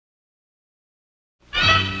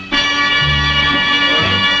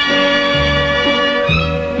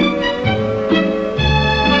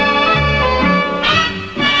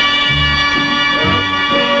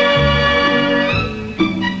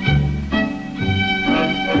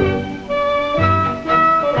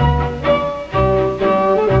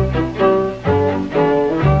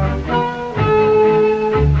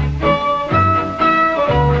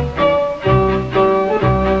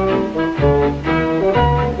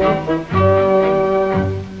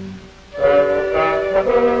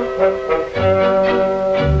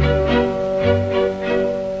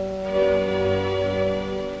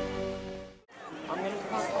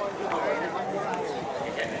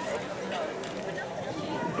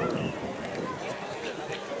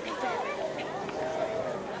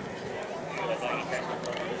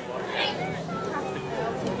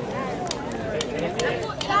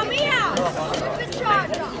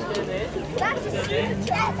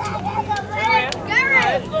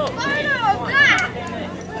Gary, photo of that!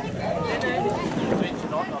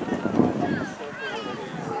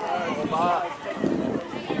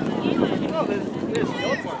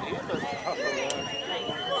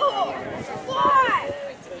 Why?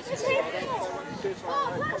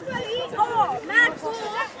 Oh, mad fool!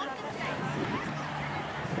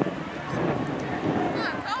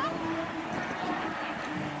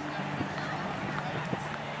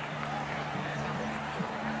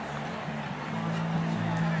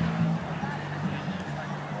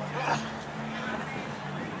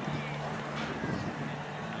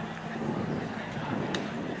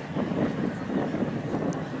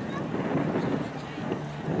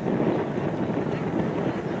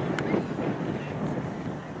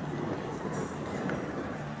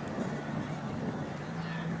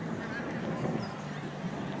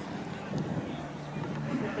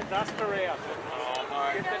 Duster out. Oh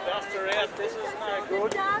no. Get the duster out. This is no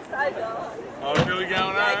good. Oh, really going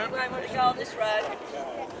home? I want to go on this road.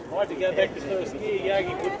 I had to go back to first gear.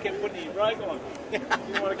 Yogi kept putting his brake on.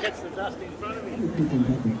 Didn't want to catch the dust in front of him. Use the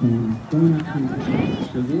right thing. Stay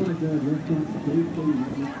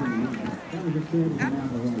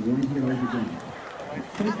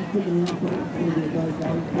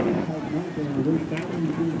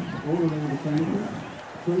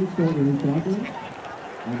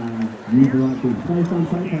on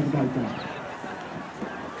safe, have a great day.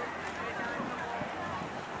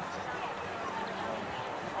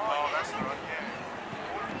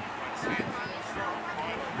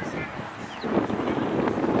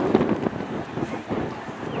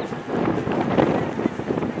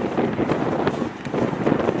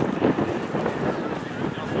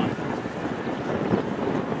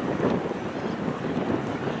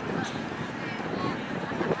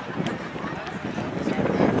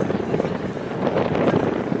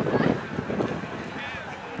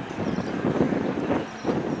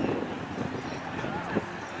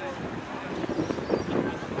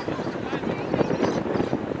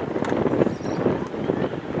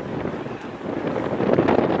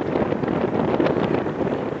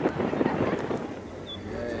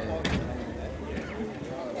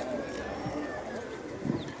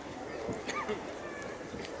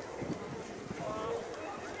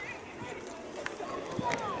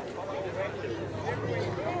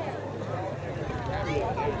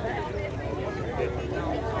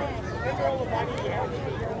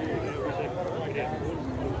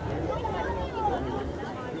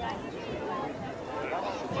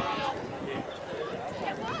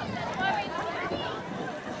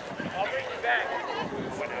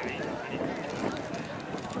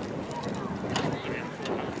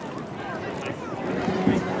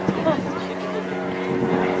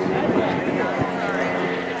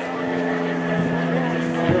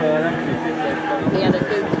 He had a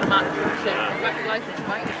dude come up and said, congratulations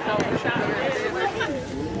mate, you stole the show.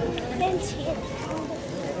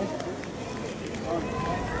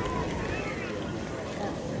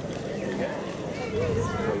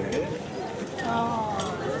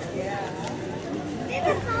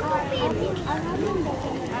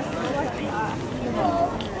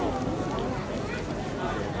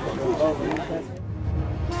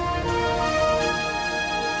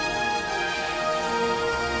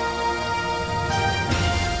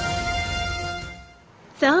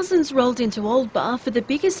 Thousands rolled into Old Bar for the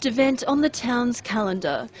biggest event on the town's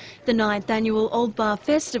calendar, the 9th annual Old Bar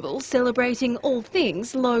Festival, celebrating all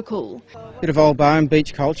things local. Bit of Old Bar and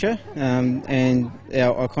beach culture, and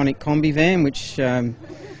our iconic combi van, which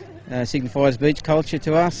signifies beach culture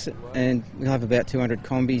to us, and we'll have about 200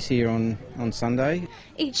 combis here on Sunday.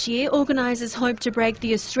 Each year, organisers hope to break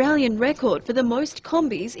the Australian record for the most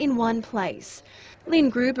combis in one place.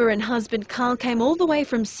 Lynn Gruber and husband Carl came all the way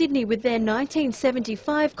from Sydney with their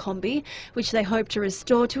 1975 combi, which they hope to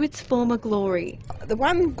restore to its former glory. The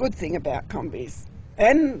one good thing about combis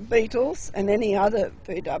and Beatles and any other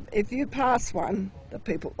VW, if you pass one, the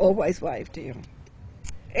people always wave to you.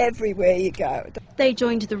 Everywhere you go. They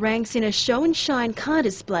joined the ranks in a show and shine car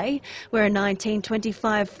display where a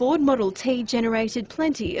 1925 Ford Model T generated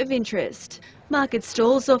plenty of interest. Market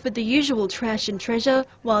stalls offered the usual trash and treasure,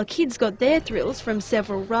 while kids got their thrills from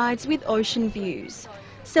several rides with ocean views.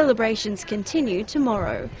 Celebrations continue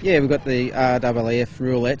tomorrow. Yeah, we've got the RAAF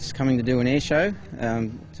Roulettes coming to do an air show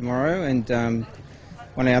tomorrow, and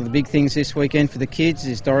one of the other big things this weekend for the kids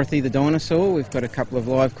is Dorothy the Dinosaur. We've got a couple of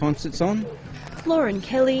live concerts on. Lauren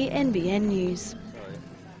Kelly, NBN News.